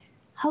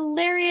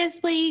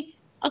 Hilariously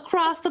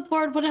across the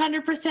board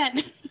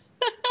 100%.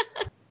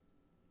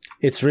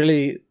 It's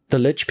really the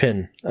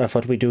linchpin of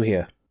what we do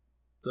here.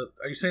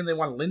 Are you saying they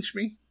want to lynch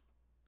me?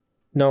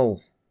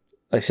 No,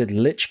 I said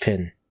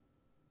linchpin.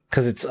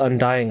 Because it's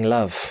undying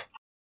love.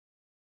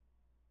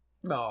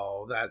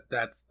 Oh,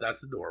 that's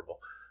adorable.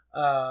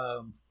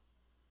 So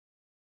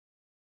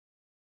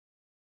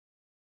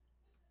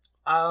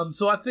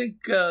I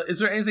think, is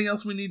there anything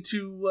else we need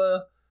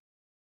to,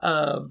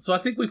 so I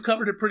think we've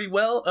covered it pretty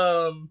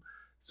well.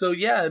 So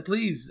yeah,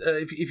 please,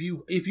 if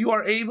you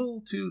are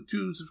able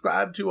to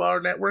subscribe to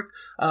our network,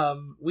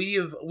 we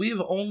have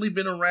only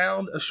been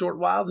around a short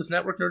while. This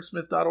network,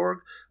 nerdsmith.org,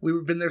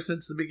 we've been there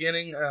since the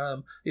beginning.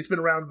 It's been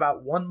around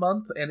about 1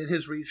 month, and it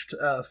has reached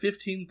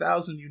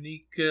 15,000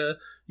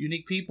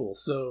 unique people.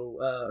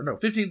 So no,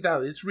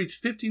 15,000. It's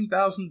reached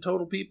 15,000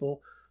 total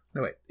people.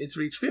 No wait, it's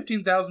reached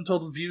 15,000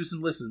 total views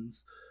and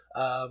listens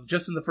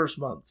just in the first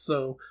month.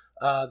 So.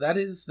 That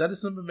is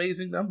some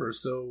amazing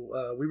numbers.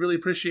 So we really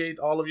appreciate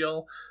all of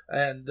y'all,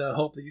 and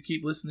hope that you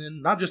keep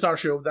listening. Not just our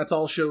show, that's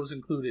all shows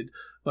included,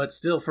 but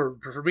still for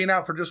being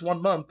out for just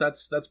 1 month,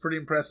 that's pretty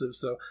impressive.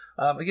 So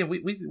again,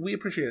 we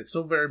appreciate it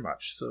so very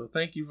much. So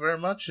thank you very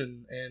much,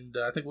 and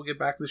I think we'll get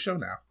back to the show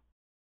now.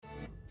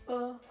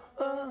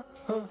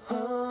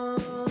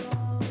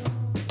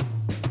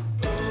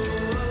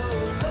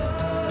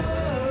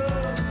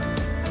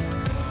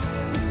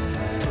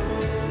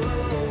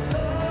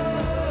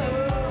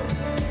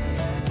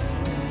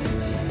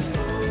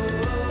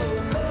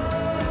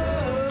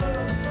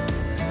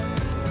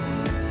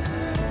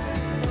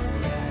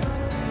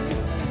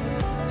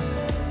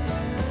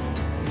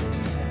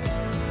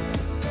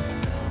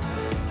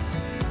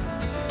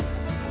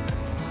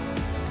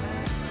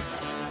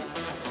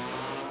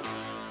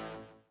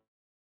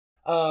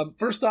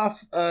 First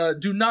off,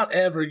 do not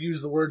ever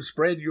use the word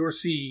spread your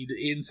seed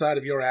inside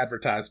of your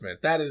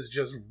advertisement. That is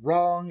just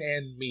wrong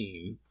and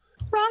mean.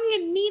 Wrong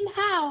and mean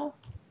how?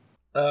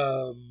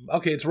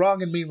 Okay, it's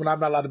wrong and mean when I'm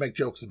not allowed to make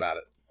jokes about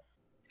it.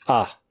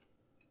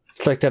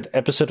 It's like that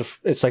episode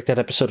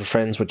of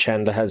Friends where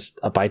Chandler has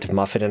a bite of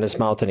muffin in his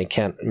mouth and he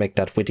can't make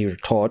that witty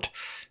retort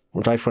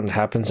right when it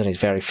happens, and he's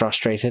very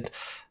frustrated.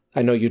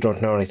 I know you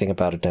don't know anything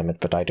about it, dammit,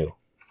 but I do.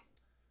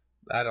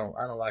 I don't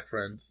like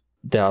Friends.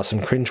 There are some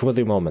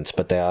cringeworthy moments,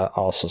 but there are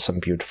also some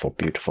beautiful,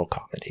 beautiful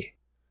comedy.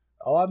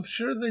 Oh, I'm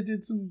sure they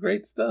did some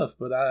great stuff,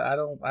 but I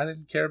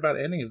didn't care about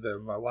any of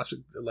them. I watched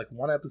like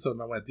one episode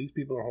and I went, these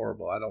people are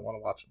horrible. I don't want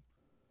to watch them.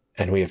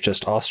 And we have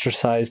just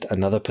ostracized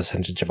another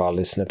percentage of our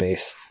listener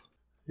base.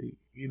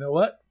 You know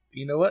what?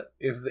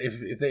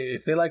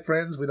 If they like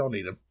Friends, we don't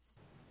need them.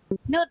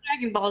 No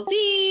Dragon Ball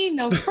Z,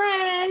 no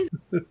Friends.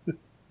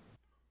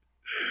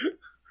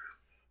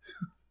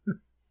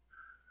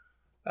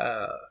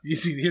 You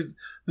see, here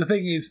the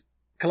thing is,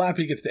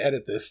 Calliope gets to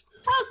edit this.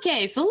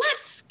 Okay, so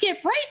let's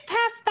skip right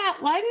past that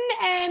one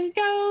and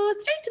go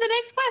straight to the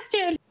next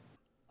question.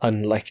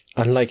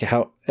 Unlike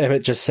how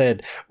Emmett just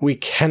said, we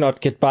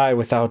cannot get by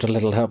without a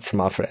little help from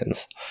our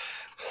friends.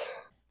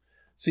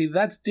 See,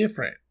 that's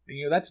different.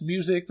 You know, that's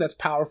music, that's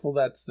powerful,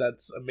 that's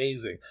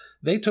amazing.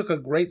 They took a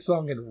great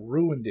song and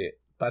ruined it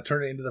by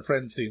turning it into the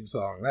Friends theme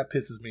song. That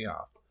pisses me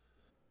off.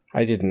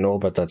 I didn't know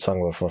about that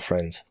song before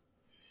Friends.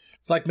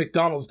 It's like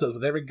McDonald's does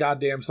with every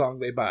goddamn song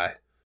they buy.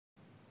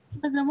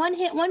 It was a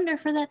one-hit wonder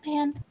for that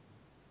band.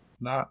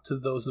 Not to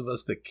those of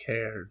us that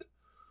cared.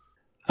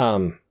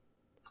 Have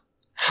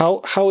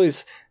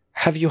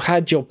you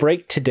had your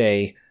break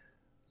today?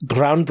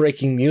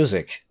 Groundbreaking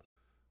music.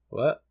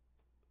 What?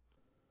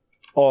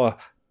 Or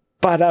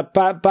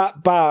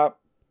ba-da-ba-ba-ba.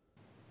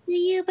 Do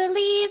you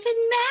believe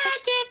in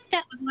magic?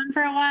 That was one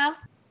for a while.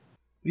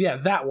 Yeah,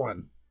 that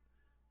one.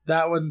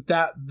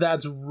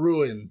 That's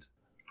ruined.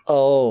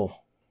 Oh.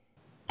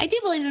 I do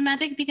believe in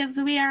magic because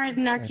we are at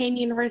an arcane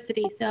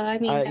university, so I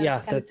mean,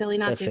 that's kind of silly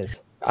not to.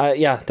 Fits.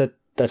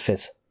 That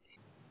fits.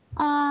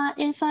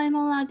 If I'm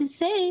allowed to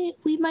say,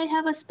 we might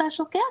have a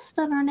special guest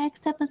on our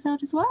next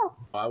episode as well.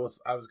 I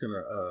was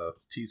gonna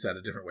tease that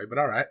a different way, but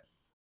all right.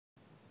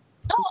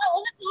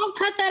 Oh, I'll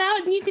cut that out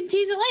and you can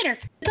tease it later.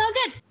 It's all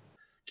good.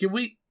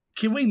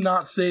 Can we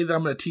not say that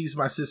I'm gonna tease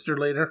my sister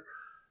later?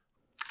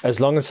 As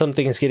long as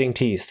something is getting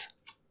teased.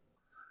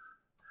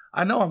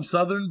 I know I'm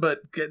Southern, but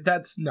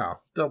that's no.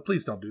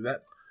 Please don't do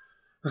that.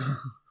 No,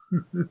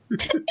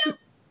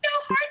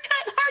 hard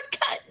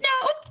cut,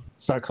 no.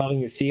 Start calling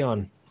you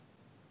Theon.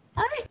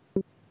 All right.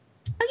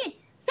 Okay,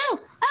 so,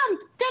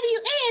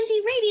 WAND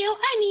Radio,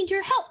 I need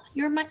your help.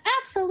 You're my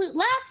absolute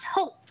last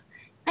hope.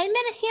 I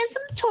met a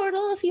handsome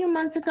turtle a few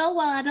months ago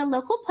while at a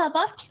local pub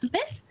off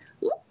campus.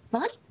 Ooh,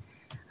 fun.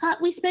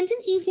 We spent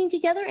an evening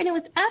together, and it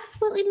was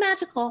absolutely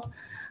magical.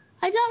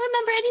 I don't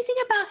remember anything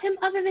about him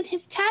other than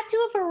his tattoo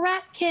of a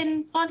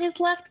ratkin on his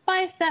left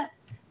bicep,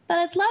 but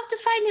I'd love to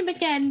find him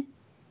again.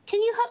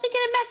 Can you help me get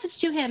a message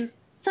to him?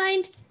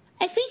 Signed,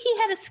 I think he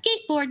had a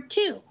skateboard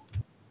too.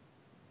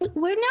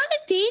 We're not a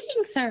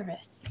dating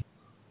service.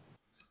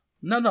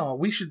 No,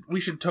 we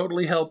should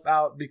totally help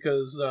out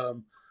because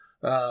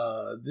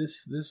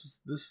this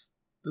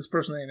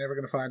person ain't never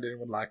gonna find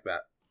anyone like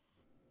that.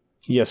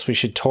 Yes, we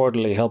should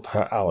totally help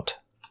her out.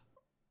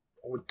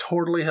 Would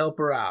totally help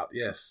her out,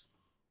 yes.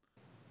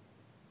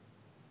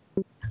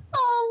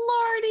 Oh,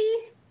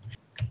 Lordy.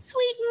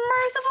 Sweet,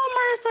 merciful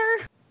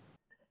Mercer.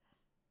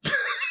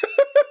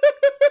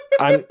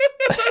 I'm.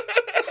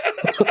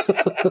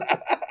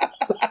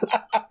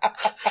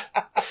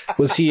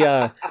 Was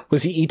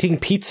he eating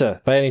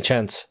pizza by any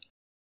chance?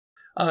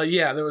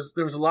 Yeah, there was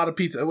a lot of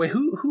pizza. Wait,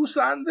 who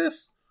signed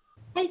this?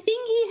 I think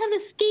he had a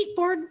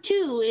skateboard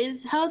too,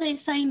 is how they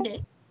signed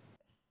it.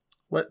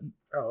 What?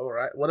 Oh, all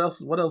right. What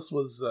else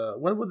was?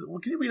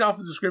 What can you read off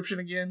the description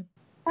again?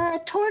 A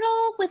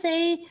turtle with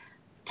a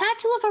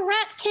tattoo of a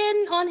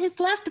ratkin on his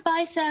left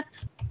bicep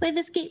with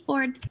a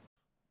skateboard.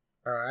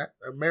 All right.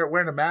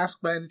 Wearing a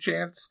mask by any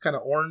chance? Kind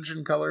of orange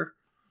in color.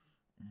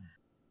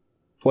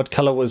 What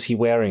color was he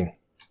wearing?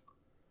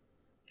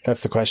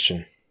 That's the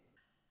question.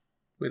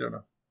 We don't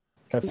know.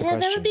 That's the question.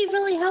 That would be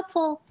really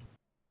helpful.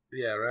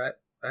 Yeah, right.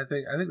 I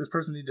think this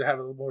person needs to have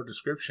a little more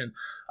description.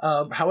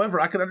 However,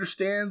 I can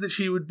understand that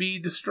she would be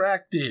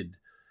distracted.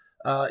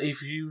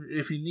 If you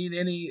need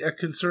any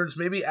concerns,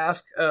 maybe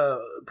ask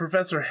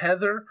Professor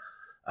Heather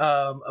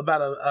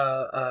about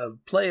a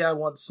play I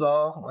once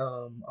saw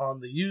on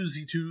the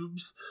Yuzi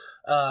Tubes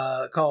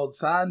called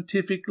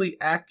Scientifically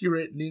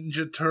Accurate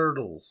Ninja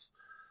Turtles.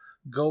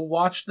 Go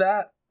watch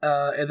that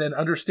and then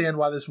understand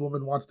why this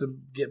woman wants to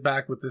get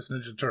back with this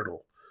Ninja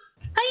Turtle.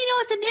 How do you know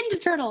it's a Ninja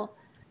Turtle?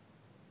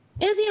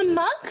 Is he a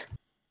monk?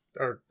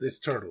 Or this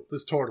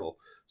turtle.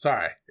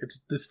 Sorry,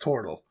 it's this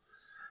turtle.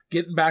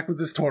 Getting back with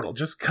this turtle.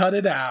 Just cut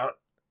it out.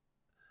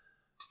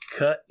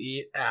 Cut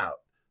it out.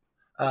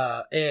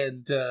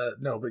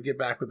 No, but get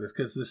back with this,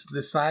 because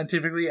this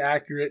scientifically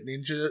accurate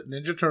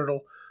Ninja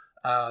Turtle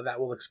that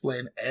will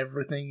explain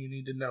everything you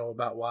need to know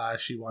about why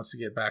she wants to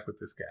get back with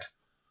this guy.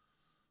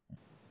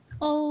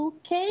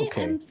 Okay.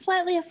 I'm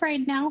slightly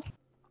afraid now.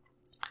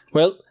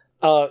 Well,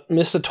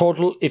 Mr.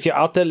 Turtle, if you're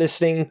out there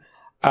listening,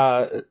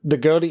 the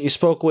girl that you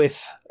spoke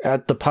with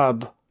at the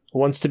pub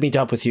wants to meet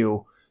up with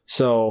you,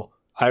 so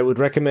I would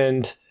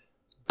recommend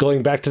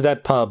going back to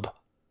that pub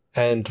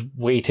and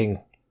waiting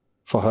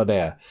for her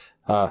there.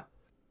 I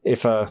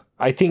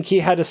think he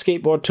had a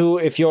skateboard too,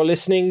 if you're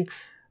listening,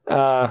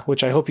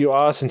 which I hope you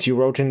are, since you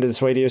wrote into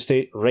this radio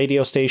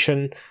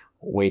station.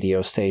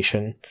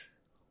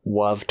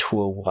 Wuv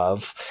to a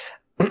wuv.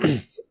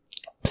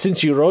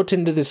 Since you wrote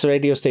into this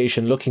radio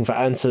station looking for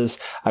answers,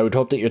 I would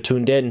hope that you're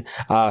tuned in.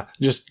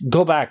 Just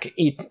go back,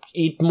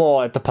 eat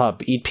more at the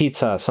pub, eat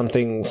pizza,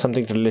 something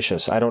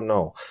delicious. I don't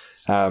know.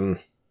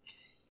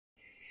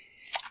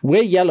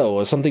 Wear yellow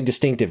or something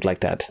distinctive like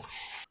that.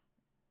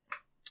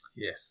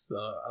 Yes,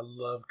 I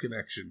love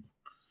connection.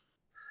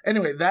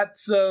 Anyway,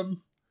 that's our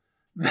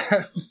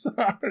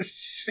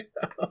show.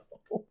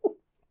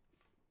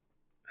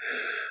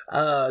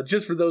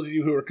 Just for those of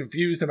you who are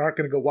confused and aren't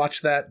going to go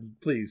watch that,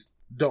 please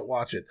don't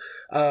watch it.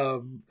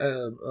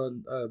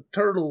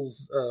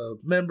 Turtle's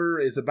member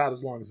is about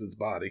as long as his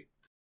body.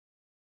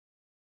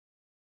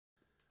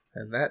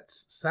 And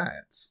that's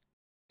science.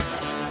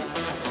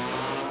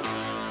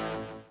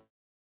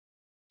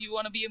 You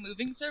want to be a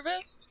moving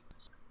service?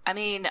 I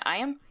mean, I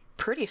am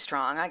pretty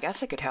strong. I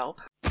guess I could help.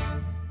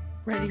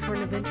 Ready for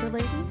an adventure,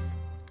 ladies?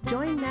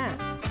 Join Nat.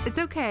 It's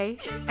okay.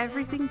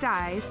 Everything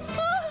dies.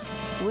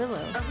 Willow.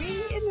 Are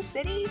we in the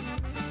city?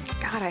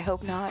 God, I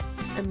hope not.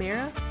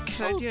 Amira.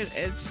 Can I do an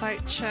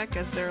insight check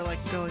as they're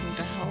going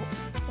to help?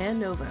 And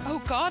Nova.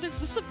 Oh God, is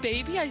this a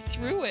baby? I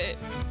threw it.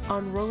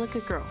 On Roll Like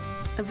a Girl.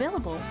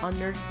 Available on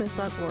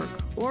nerdsmith.org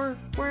or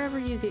wherever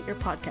you get your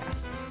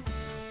podcasts.